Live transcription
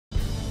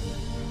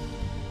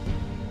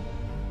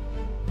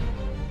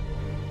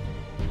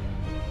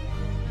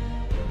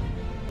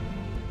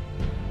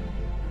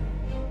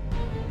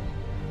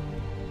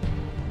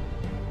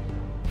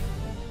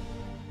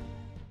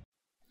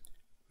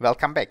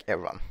Welcome back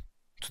everyone.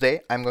 Today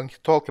I'm going to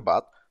talk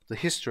about the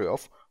history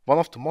of one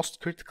of the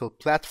most critical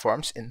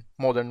platforms in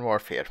modern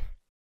warfare,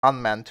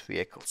 unmanned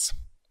vehicles.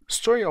 The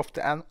story of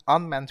the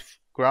unmanned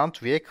ground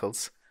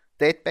vehicles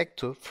date back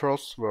to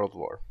First World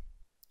War.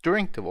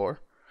 During the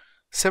war,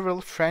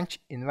 several French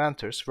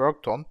inventors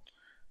worked on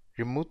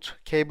remote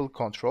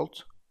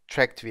cable-controlled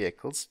tracked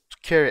vehicles to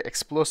carry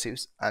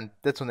explosives and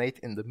detonate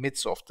in the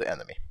midst of the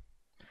enemy.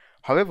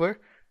 However,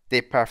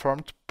 they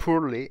performed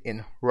poorly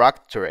in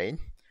rugged terrain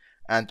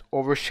and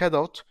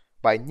overshadowed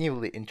by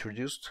newly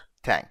introduced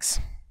tanks.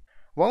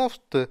 One of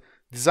the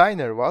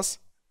designers was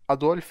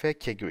Adolphe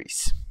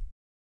Kegris.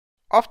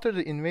 After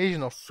the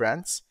invasion of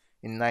France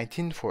in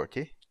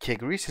 1940,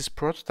 Kegris's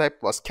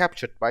prototype was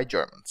captured by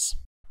Germans.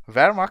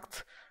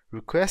 Wehrmacht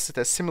requested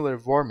a similar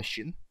war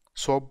machine,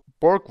 so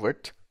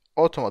Borgward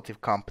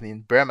Automotive Company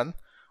in Bremen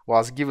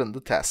was given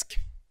the task.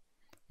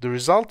 The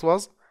result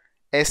was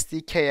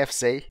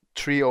SDKFZ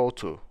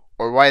 302,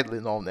 or widely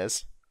known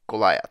as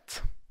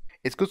Goliath.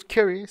 It could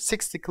carry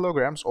 60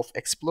 kilograms of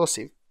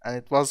explosive and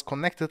it was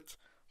connected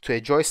to a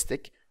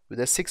joystick with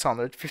a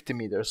 650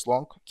 meters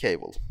long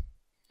cable.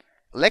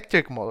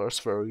 Electric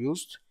motors were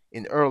used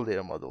in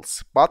earlier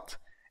models, but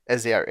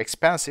as they are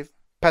expensive,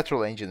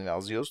 petrol engine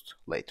was used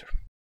later.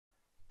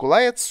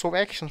 Goliath saw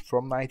action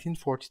from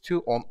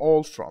 1942 on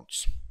all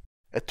fronts.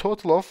 A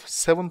total of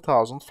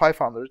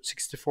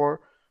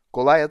 7,564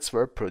 Goliaths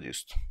were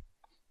produced.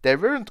 They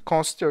weren't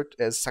considered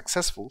as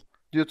successful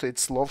due to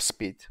its low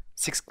speed,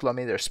 6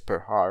 km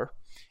per hour,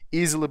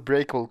 easily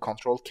breakable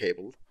control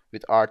cable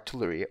with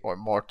artillery or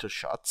mortar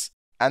shots,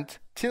 and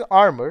thin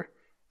armor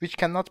which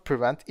cannot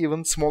prevent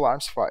even small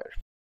arms fire.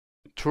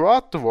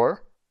 Throughout the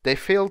war, they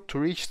failed to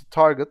reach the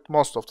target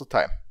most of the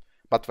time,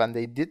 but when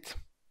they did,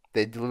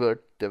 they delivered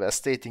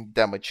devastating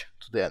damage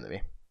to the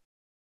enemy.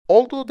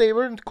 Although they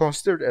weren't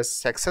considered as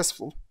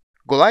successful,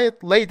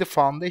 Goliath laid the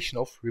foundation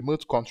of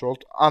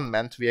remote-controlled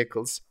unmanned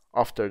vehicles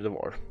after the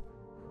war.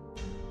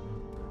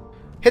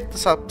 Hit the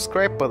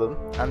subscribe button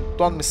and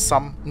don't miss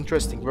some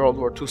interesting World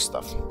War II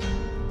stuff.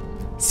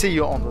 See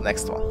you on the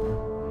next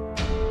one.